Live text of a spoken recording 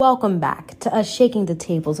Welcome back to us shaking the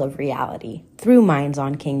tables of reality through Minds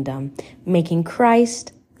on Kingdom, making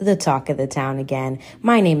Christ the talk of the town again.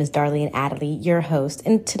 My name is Darlene Adderley, your host,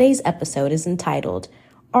 and today's episode is entitled,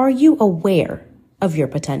 Are You Aware of Your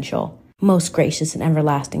Potential? Most gracious and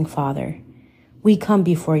everlasting Father, we come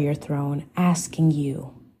before your throne asking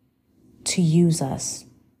you to use us,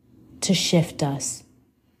 to shift us,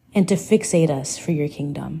 and to fixate us for your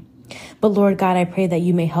kingdom. But Lord God, I pray that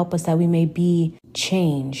you may help us, that we may be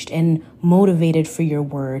changed and motivated for your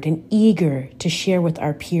word and eager to share with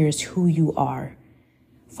our peers who you are.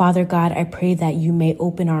 Father God, I pray that you may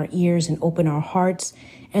open our ears and open our hearts.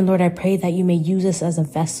 And Lord, I pray that you may use us as a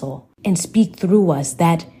vessel and speak through us,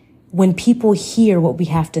 that when people hear what we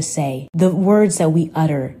have to say, the words that we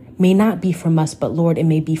utter may not be from us, but Lord, it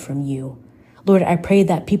may be from you. Lord, I pray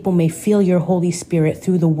that people may feel your Holy Spirit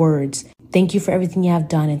through the words. Thank you for everything you have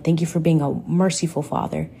done, and thank you for being a merciful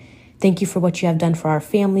Father. Thank you for what you have done for our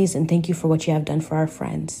families, and thank you for what you have done for our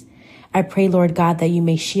friends. I pray, Lord God, that you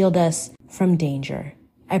may shield us from danger.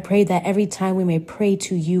 I pray that every time we may pray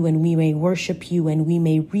to you and we may worship you and we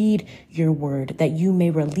may read your word, that you may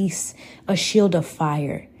release a shield of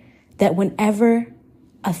fire, that whenever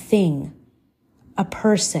a thing, a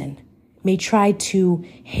person may try to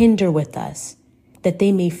hinder with us, that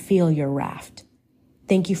they may feel your wrath.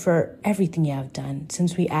 Thank you for everything you have done,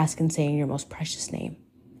 since we ask and say in your most precious name.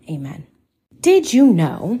 Amen. Did you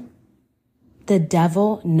know the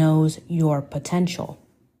devil knows your potential?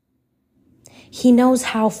 He knows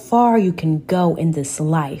how far you can go in this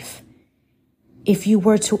life if you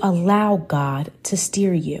were to allow God to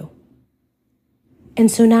steer you.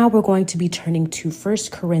 And so now we're going to be turning to 1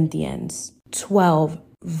 Corinthians 12,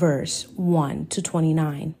 verse 1 to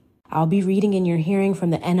 29. I'll be reading in your hearing from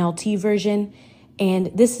the NLT version,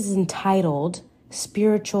 and this is entitled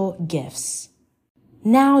Spiritual Gifts.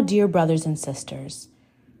 Now, dear brothers and sisters,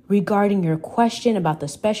 regarding your question about the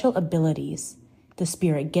special abilities the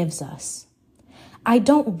Spirit gives us, I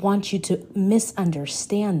don't want you to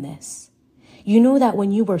misunderstand this. You know that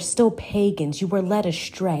when you were still pagans, you were led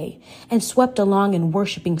astray and swept along in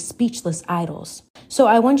worshiping speechless idols. So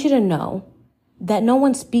I want you to know that no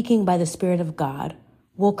one speaking by the Spirit of God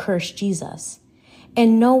will curse Jesus.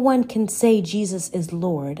 And no one can say Jesus is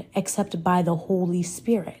Lord except by the Holy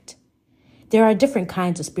Spirit. There are different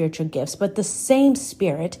kinds of spiritual gifts, but the same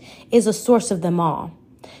Spirit is a source of them all.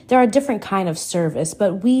 There are different kinds of service,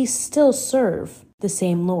 but we still serve the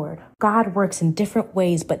same Lord. God works in different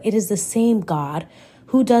ways, but it is the same God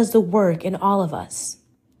who does the work in all of us.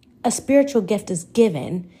 A spiritual gift is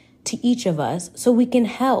given to each of us so we can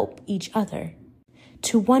help each other.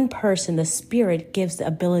 To one person, the Spirit gives the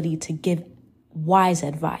ability to give wise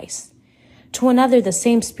advice. To another, the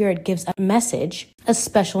same Spirit gives a message, a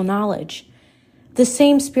special knowledge. The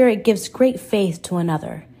same Spirit gives great faith to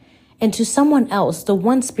another. And to someone else, the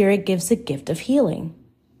one Spirit gives the gift of healing.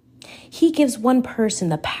 He gives one person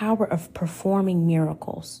the power of performing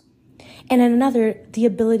miracles, and another the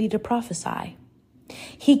ability to prophesy.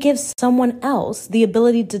 He gives someone else the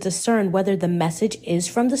ability to discern whether the message is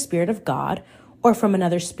from the Spirit of God or from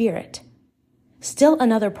another spirit. Still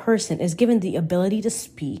another person is given the ability to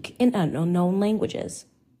speak in unknown languages,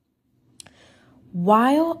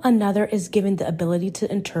 while another is given the ability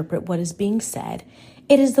to interpret what is being said.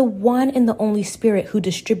 It is the one and the only Spirit who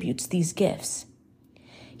distributes these gifts.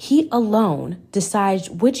 He alone decides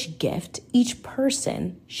which gift each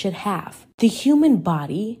person should have. The human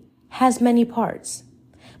body has many parts,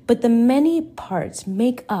 but the many parts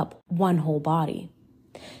make up one whole body.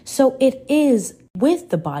 So it is with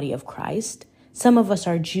the body of Christ. Some of us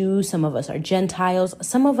are Jews, some of us are Gentiles,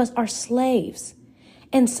 some of us are slaves,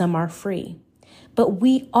 and some are free. But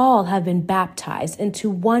we all have been baptized into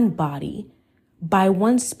one body by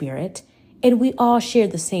one Spirit, and we all share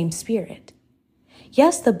the same Spirit.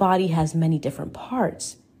 Yes, the body has many different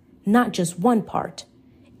parts, not just one part.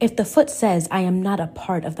 If the foot says, I am not a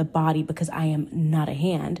part of the body because I am not a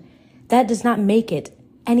hand, that does not make it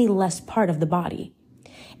any less part of the body.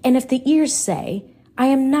 And if the ears say, I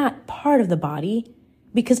am not part of the body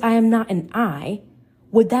because I am not an eye,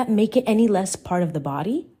 would that make it any less part of the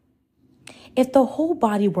body? If the whole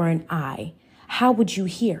body were an eye, how would you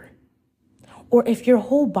hear? Or if your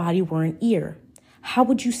whole body were an ear, how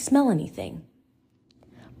would you smell anything?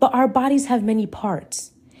 But our bodies have many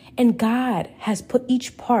parts, and God has put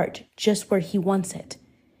each part just where he wants it.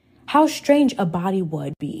 How strange a body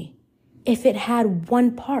would be if it had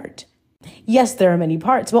one part. Yes, there are many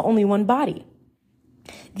parts, but only one body.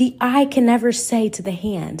 The eye can never say to the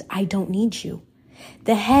hand, I don't need you.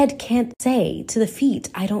 The head can't say to the feet,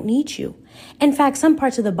 I don't need you. In fact, some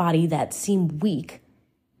parts of the body that seem weak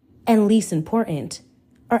and least important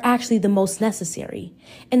are actually the most necessary,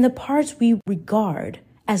 and the parts we regard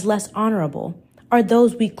as less honorable are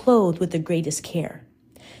those we clothe with the greatest care.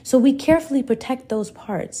 So we carefully protect those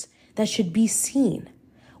parts that should be seen,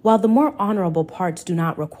 while the more honorable parts do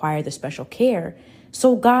not require the special care.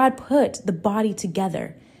 So God put the body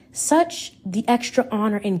together, such the extra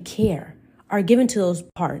honor and care are given to those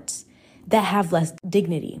parts that have less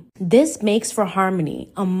dignity. This makes for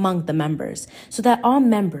harmony among the members, so that all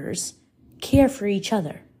members care for each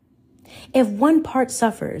other. If one part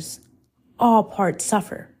suffers, all parts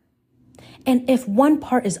suffer. And if one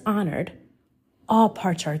part is honored, all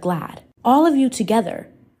parts are glad. All of you together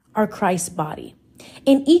are Christ's body,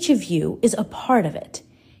 and each of you is a part of it.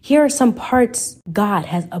 Here are some parts God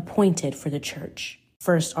has appointed for the church.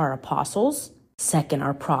 First are apostles, second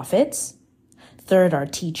are prophets, third are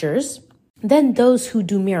teachers, then those who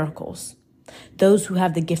do miracles, those who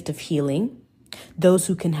have the gift of healing, those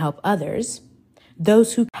who can help others,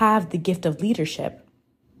 those who have the gift of leadership,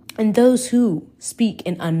 and those who speak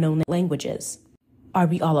in unknown languages. Are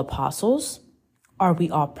we all apostles? Are we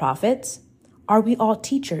all prophets? Are we all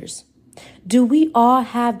teachers? Do we all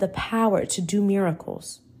have the power to do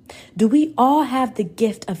miracles? Do we all have the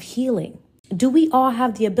gift of healing? Do we all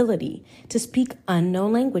have the ability to speak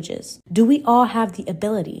unknown languages? Do we all have the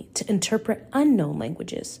ability to interpret unknown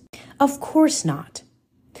languages? Of course not.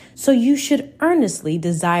 So you should earnestly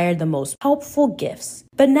desire the most helpful gifts.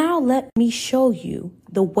 But now let me show you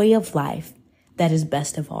the way of life that is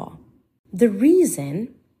best of all. The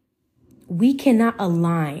reason we cannot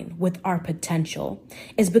align with our potential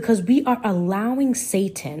is because we are allowing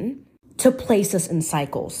Satan to place us in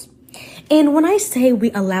cycles. And when I say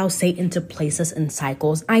we allow Satan to place us in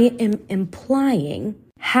cycles, I am implying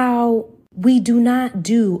how we do not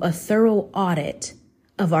do a thorough audit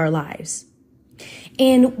of our lives.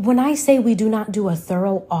 And when I say we do not do a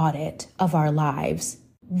thorough audit of our lives,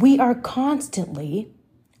 we are constantly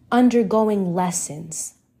undergoing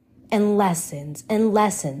lessons and lessons and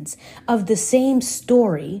lessons of the same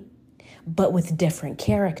story, but with different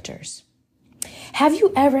characters. Have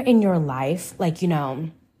you ever in your life,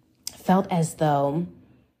 felt as though,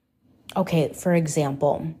 okay, for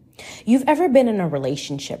example, you've ever been in a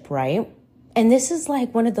relationship, right? And this is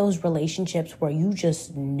like one of those relationships where you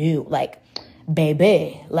just knew,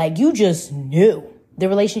 you just knew. The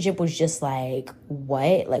relationship was just like,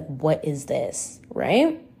 what? Like, what is this,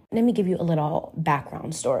 right? Let me give you a little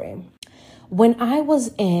background story. When I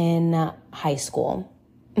was in high school,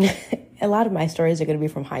 a lot of my stories are going to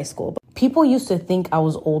be from high school, but people used to think I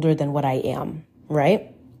was older than what I am, right?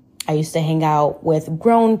 I used to hang out with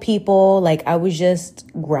grown people, like I was just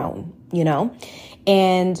grown,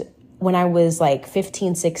 And when I was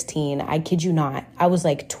 15, 16, I kid you not, I was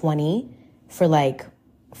 20 for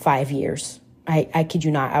 5 years. I kid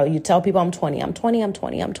you not. You tell people I'm 20.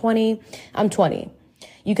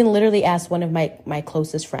 You can literally ask one of my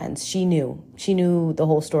closest friends. She knew the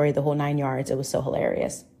whole story, the whole 9 yards. It was so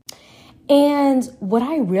hilarious. And what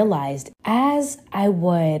I realized as I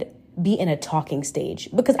would be in a talking stage,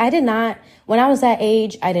 because when I was that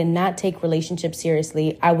age, I did not take relationships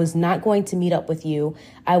seriously. I was not going to meet up with you.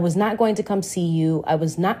 I was not going to come see you. I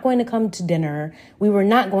was not going to come to dinner. We were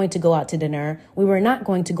not going to go out to dinner. We were not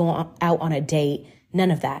going to go out on a date.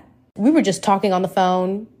 None of that. We were just talking on the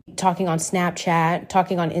phone, talking on Snapchat,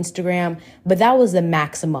 talking on Instagram, but that was the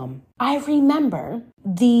maximum. I remember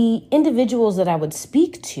the individuals that I would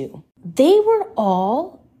speak to, they were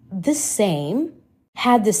all the same,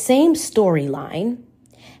 had the same storyline,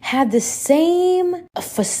 had the same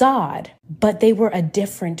facade, but they were a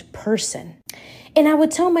different person. And I would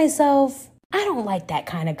tell myself, I don't like that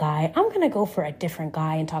kind of guy. I'm going to go for a different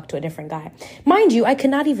guy and talk to a different guy. Mind you, I could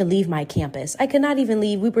not even leave my campus. I could not even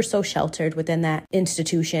leave. We were so sheltered within that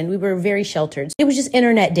institution. We were very sheltered. It was just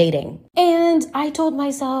internet dating. And I told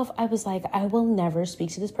myself, I was like, I will never speak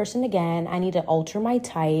to this person again. I need to alter my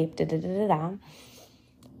type.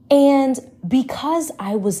 And because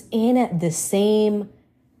I was in the same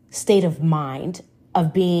state of mind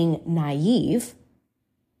of being naive,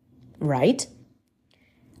 right?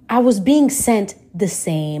 I was being sent the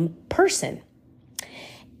same person.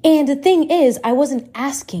 And the thing is, I wasn't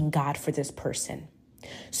asking God for this person.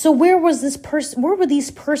 So where were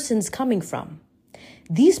these persons coming from?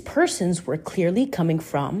 These persons were clearly coming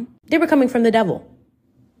from the devil.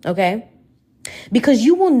 Okay? Because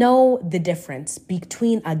you will know the difference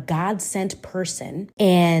between a God-sent person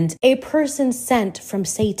and a person sent from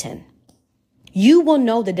Satan. You will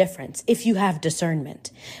know the difference if you have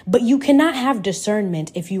discernment, but you cannot have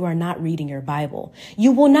discernment if you are not reading your Bible.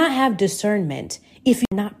 You will not have discernment if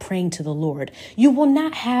you're not praying to the Lord. You will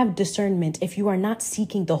not have discernment if you are not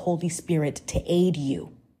seeking the Holy Spirit to aid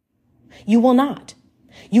you. You will not.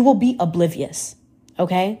 You will be oblivious.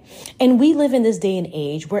 Okay? And we live in this day and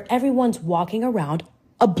age where everyone's walking around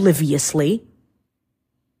obliviously,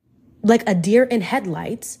 like a deer in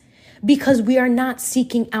headlights, because we are not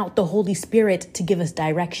seeking out the Holy Spirit to give us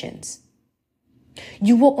directions.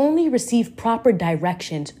 You will only receive proper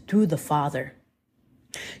directions through the Father.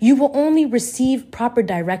 You will only receive proper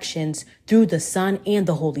directions through the Son and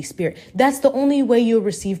the Holy Spirit. That's the only way you'll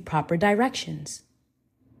receive proper directions.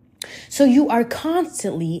 So you are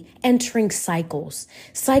constantly entering cycles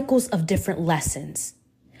of different lessons,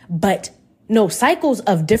 cycles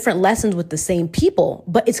of different lessons with the same people,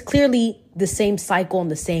 but it's clearly the same cycle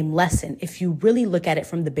and the same lesson if you really look at it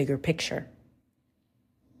from the bigger picture.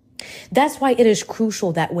 That's why it is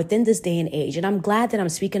crucial that within this day and age, and I'm glad that I'm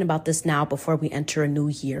speaking about this now before we enter a new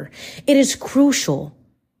year, it is crucial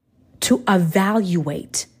to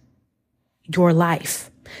evaluate your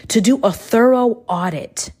life, to do a thorough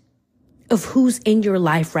audit of who's in your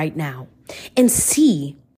life right now and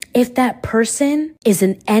see if that person is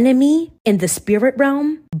an enemy in the spirit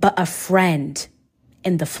realm, but a friend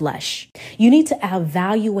in the flesh. You need to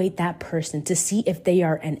evaluate that person to see if they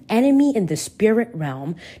are an enemy in the spirit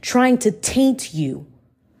realm, trying to taint you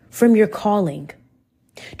from your calling,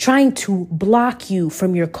 trying to block you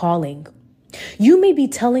from your calling. You may be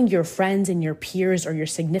telling your friends and your peers or your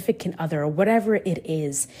significant other or whatever it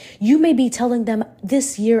is, you may be telling them,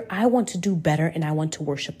 this year, I want to do better and I want to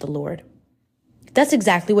worship the Lord. That's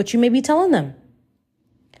exactly what you may be telling them.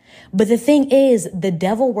 But the thing is, the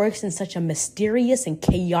devil works in such a mysterious and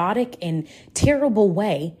chaotic and terrible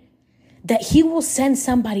way that he will send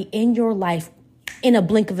somebody in your life in a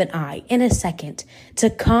blink of an eye, in a second, to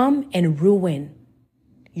come and ruin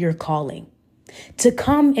your calling, to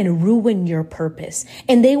come and ruin your purpose.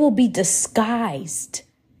 And they will be disguised.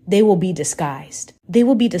 They will be disguised. They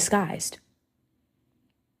will be disguised.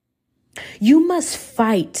 You must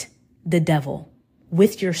fight the devil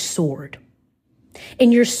with your sword.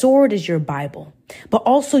 And your sword is your Bible, but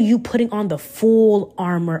also you putting on the full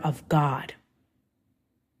armor of God.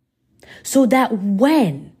 So that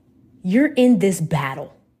when you're in this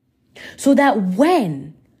battle, so that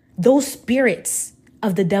when those spirits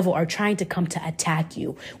of the devil are trying to come to attack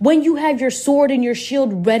you, when you have your sword and your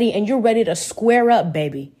shield ready and you're ready to square up,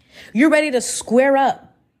 baby, you're ready to square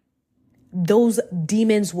up, those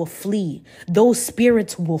demons will flee. Those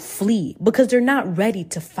spirits will flee because they're not ready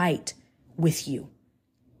to fight with you.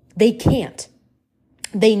 They can't.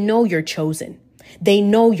 They know you're chosen. They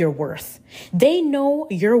know your worth. They know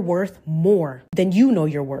your worth more than you know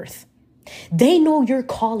your worth. They know your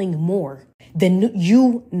calling more than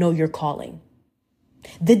you know your calling.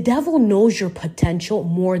 The devil knows your potential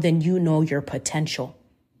more than you know your potential.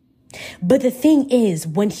 But the thing is,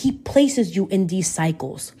 when he places you in these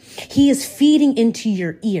cycles, he is feeding into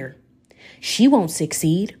your ear. She won't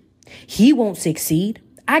succeed. He won't succeed.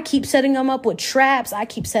 I keep setting them up with traps. I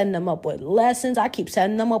keep setting them up with lessons. I keep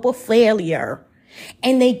setting them up with failure.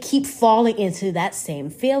 And they keep falling into that same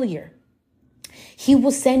failure. He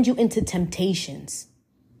will send you into temptations.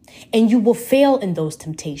 And you will fail in those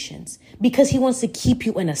temptations because he wants to keep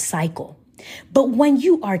you in a cycle. But when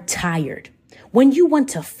you are tired, when you want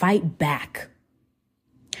to fight back,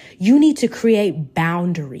 you need to create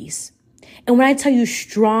boundaries. And when I tell you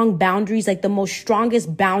strong boundaries, like the most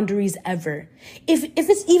strongest boundaries ever, if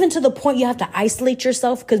it's even to the point you have to isolate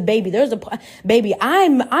yourself, because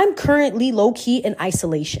I'm currently low key in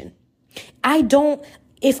isolation.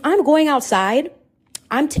 If I'm going outside,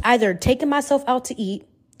 I'm either taking myself out to eat,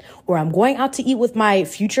 or I'm going out to eat with my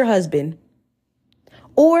future husband,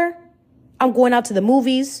 or I'm going out to the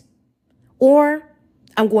movies, or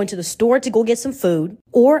I'm going to the store to go get some food,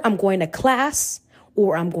 or I'm going to class,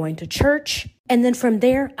 or I'm going to church. And then from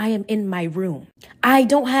there, I am in my room. I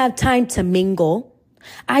don't have time to mingle.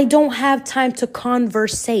 I don't have time to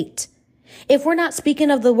conversate. If we're not speaking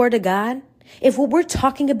of the word of God, if what we're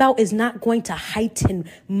talking about is not going to heighten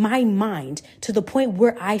my mind to the point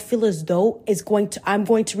where I feel as though I'm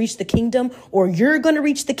going to reach the kingdom, or you're going to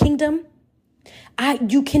reach the kingdom,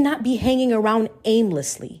 you cannot be hanging around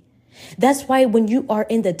aimlessly. That's why when you are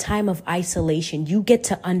in the time of isolation, you get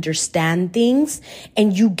to understand things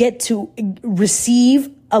and you get to receive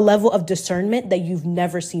a level of discernment that you've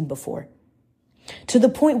never seen before, to the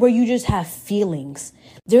point where you just have feelings.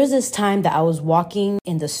 There was this time that I was walking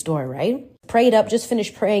in the store, right? Prayed up, just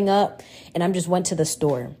finished praying up, and I just went to the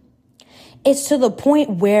store. It's to the point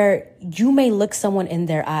where you may look someone in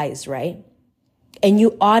their eyes, right? And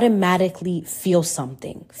you automatically feel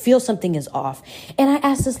something is off. And I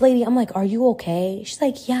asked this lady, I'm like, are you okay? She's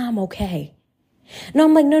like, yeah, I'm okay. No,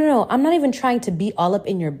 I'm like, no. I'm not even trying to be all up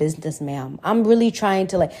in your business, ma'am. I'm really trying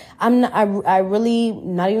to I really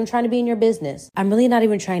not even trying to be in your business. I'm really not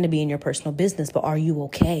even trying to be in your personal business, but are you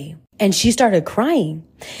okay? And she started crying.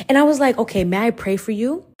 And I was like, okay, may I pray for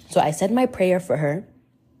you? So I said my prayer for her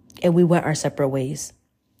and we went our separate ways.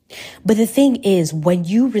 But the thing is, when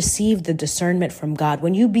you receive the discernment from God,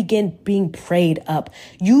 when you begin being prayed up,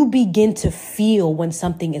 you begin to feel when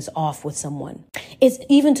something is off with someone. It's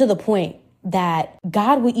even to the point that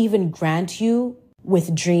God will even grant you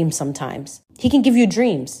with dreams sometimes. He can give you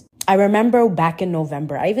dreams. I remember back in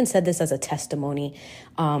November, I even said this as a testimony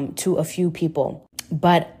to a few people,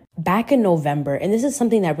 but back in November, and this is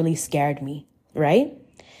something that really scared me, right?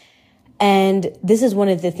 And this is one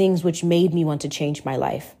of the things which made me want to change my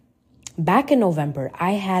life. Back in November,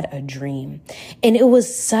 I had a dream, and it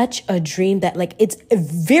was such a dream that it's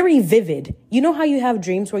very vivid. You know how you have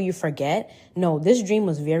dreams where you forget? No, this dream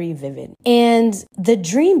was very vivid. And the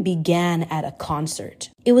dream began at a concert.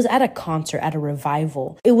 It was at a concert, at a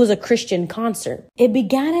revival. It was a Christian concert. It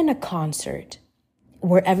began in a concert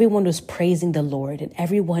where everyone was praising the Lord and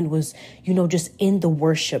everyone was, just in the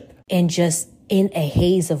worship and just in a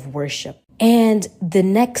haze of worship. And the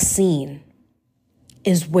next scene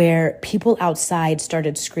is where people outside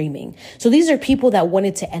started screaming. So these are people that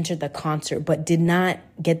wanted to enter the concert, but did not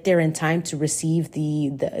get there in time to receive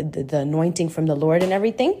the anointing from the Lord and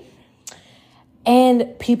everything.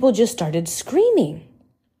 And people just started screaming.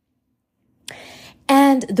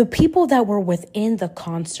 And the people that were within the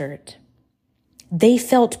concert, they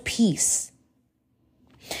felt peace.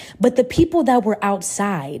 But the people that were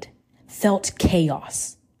outside felt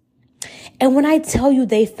chaos. And when I tell you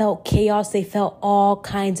they felt chaos, they felt all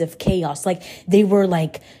kinds of chaos. They were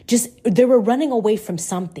running away from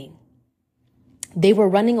something. They were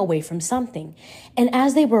running away from something. And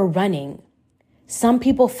as they were running, some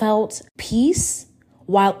people felt peace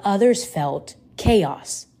while others felt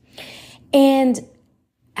chaos. And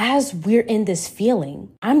as we're in this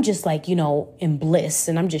feeling, I'm just in bliss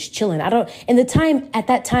and I'm just chilling. At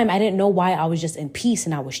that time, I didn't know why I was just in peace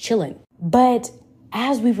and I was chilling. But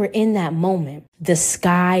as we were in that moment, the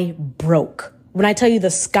sky broke. When I tell you the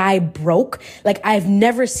sky broke, I've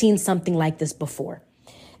never seen something like this before.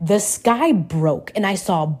 The sky broke and I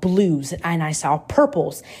saw blues and I saw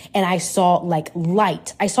purples and I saw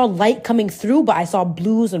light. I saw light coming through, but I saw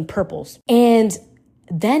blues and purples. And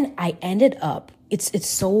then I ended up, it's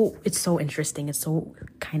so interesting. It's so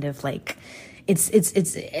kind of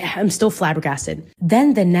I'm still flabbergasted.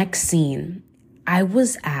 Then the next scene, I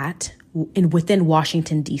was within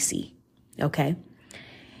Washington, D.C. Okay.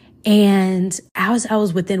 And as I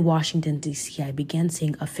was within Washington, D.C., I began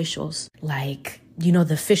seeing officials the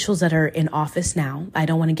officials that are in office now. I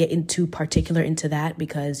don't want to get into particular into that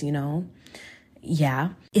because,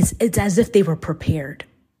 it's as if they were prepared.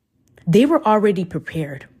 They were already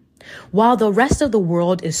prepared while the rest of the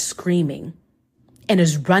world is screaming and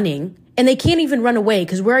is running, and they can't even run away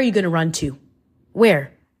because where are you going to run to?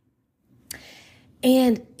 Where?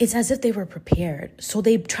 And it's as if they were prepared. So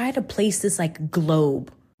they try to place this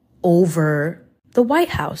globe over the White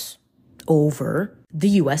House, over the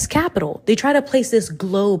U.S. Capitol. They try to place this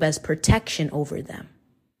globe as protection over them,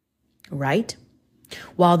 right?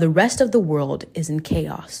 While the rest of the world is in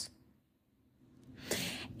chaos.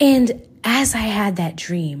 And as I had that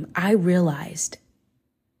dream, I realized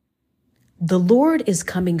the Lord is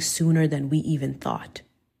coming sooner than we even thought.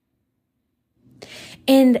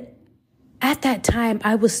 And at that time,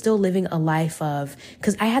 I was still living a life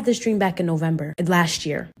because I had this dream back in November last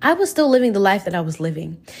year. I was still living the life that I was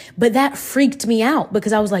living, but that freaked me out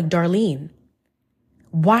because I was like, Darlene,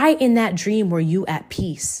 why in that dream were you at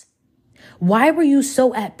peace? Why were you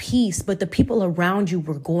so at peace, but the people around you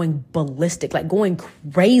were going ballistic, going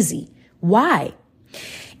crazy? Why?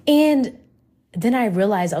 And then I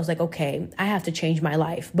realized I was like, okay, I have to change my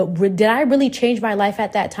life. But did I really change my life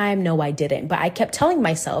at that time? No, I didn't. But I kept telling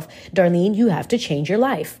myself, Darlene, you have to change your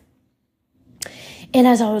life. And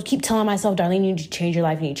as I would keep telling myself, Darlene, you need to change your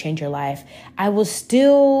life, you need to change your life, I was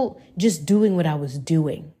still just doing what I was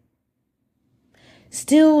doing.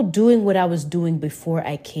 Still doing what I was doing before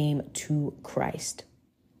I came to Christ.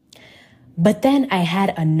 But then I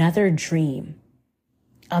had another dream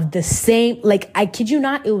of the same, I kid you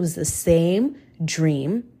not, it was the same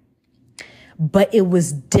dream, but it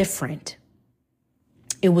was different.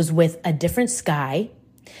 It was with a different sky,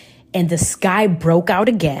 and the sky broke out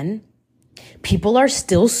again. People are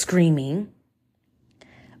still screaming,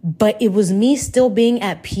 but it was me still being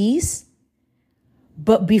at peace,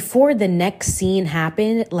 But before the next scene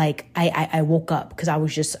happened, like I woke up because I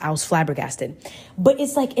was flabbergasted. But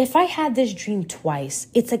it's like, if I had this dream twice,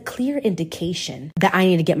 it's a clear indication that I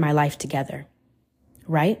need to get my life together,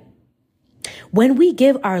 right? When we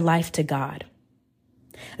give our life to God,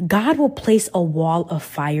 God will place a wall of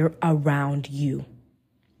fire around you.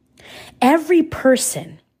 Every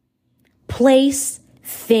person, place,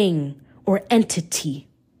 thing, or entity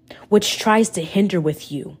which tries to hinder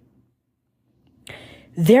with you,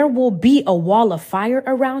 there will be a wall of fire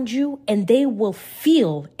around you, and they will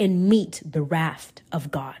feel and meet the wrath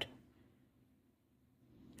of God.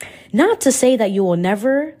 Not to say that you will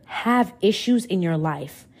never have issues in your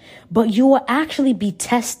life, but you will actually be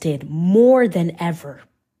tested more than ever.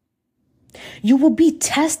 You will be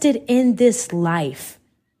tested in this life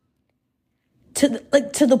to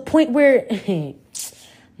the point where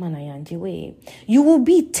you will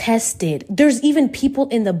be tested. There's even people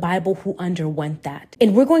in the Bible who underwent that.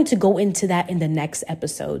 And we're going to go into that in the next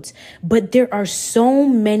episodes. But there are so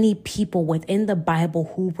many people within the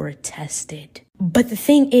Bible who were tested. But the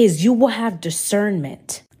thing is, you will have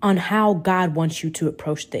discernment on how God wants you to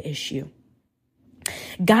approach the issue.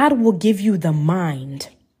 God will give you the mind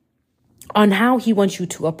on how he wants you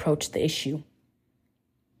to approach the issue.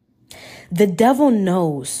 The devil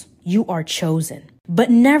knows you are chosen, but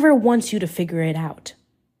never wants you to figure it out.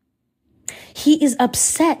 He is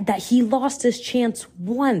upset that he lost his chance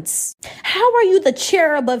once. How are you the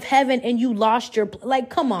cherub of heaven and you lost your,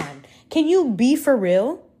 come on. Can you be for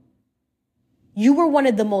real? You were one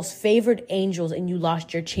of the most favored angels and you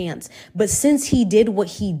lost your chance. But since he did what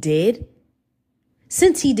he did,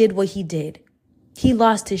 he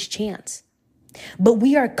lost his chance. But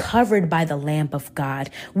we are covered by the Lamb of God.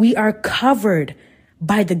 We are covered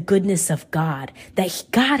by the goodness of God, that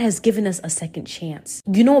God has given us a second chance.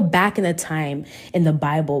 You know, back in the time in the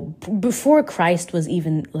Bible, before Christ was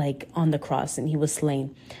even on the cross and he was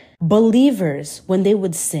slain, believers, when they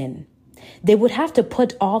would sin, they would have to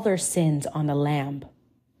put all their sins on a lamb.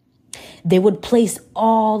 They would place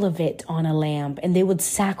all of it on a lamb and they would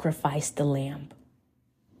sacrifice the lamb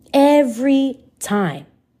every time.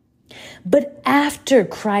 But after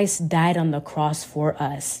Christ died on the cross for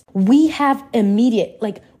us, we have immediate,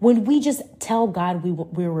 when we just tell God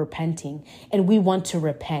we're repenting and we want to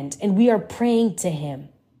repent and we are praying to him,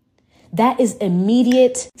 that is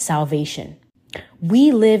immediate salvation.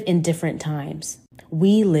 We live in different times.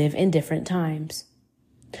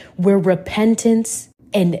 Where repentance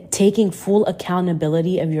and taking full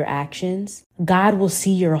accountability of your actions, God will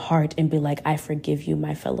see your heart and be like, I forgive you,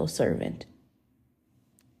 my fellow servant.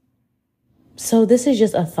 So this is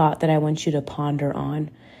just a thought that I want you to ponder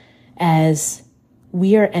on as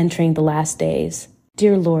we are entering the last days.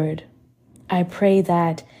 Dear Lord, I pray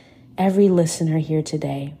that every listener here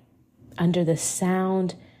today, under the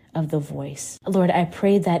sound of the voice, Lord, I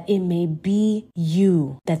pray that it may be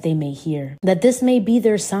you that they may hear, that this may be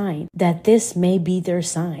their sign,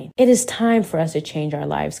 It is time for us to change our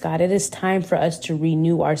lives, God. It is time for us to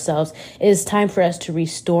renew ourselves. It is time for us to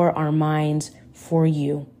restore our minds for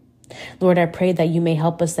you. Lord, I pray that you may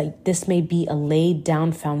help us, that this may be a laid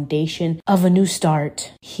down foundation of a new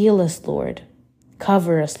start. Heal us, Lord.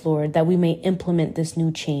 Cover us, Lord, that we may implement this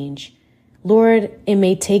new change. Lord, it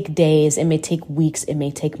may take days, it may take weeks, it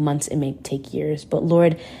may take months, it may take years. But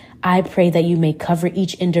Lord, I pray that you may cover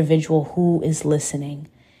each individual who is listening.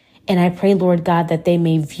 And I pray, Lord God, that they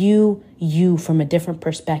may view you from a different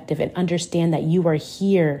perspective and understand that you are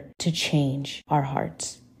here to change our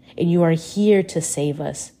hearts. And you are here to save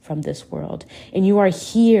us from this world. And you are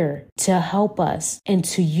here to help us and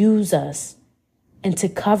to use us and to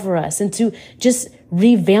cover us and to just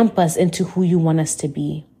revamp us into who you want us to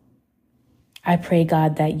be. I pray,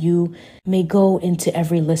 God, that you may go into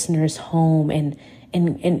every listener's home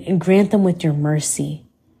and grant them with your mercy.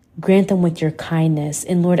 Grant them with your kindness.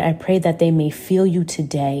 And Lord, I pray that they may feel you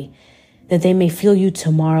today, that they may feel you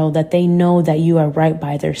tomorrow, that they know that you are right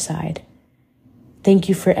by their side. Thank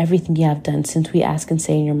you for everything you have done, since we ask and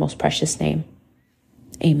say in your most precious name.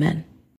 Amen.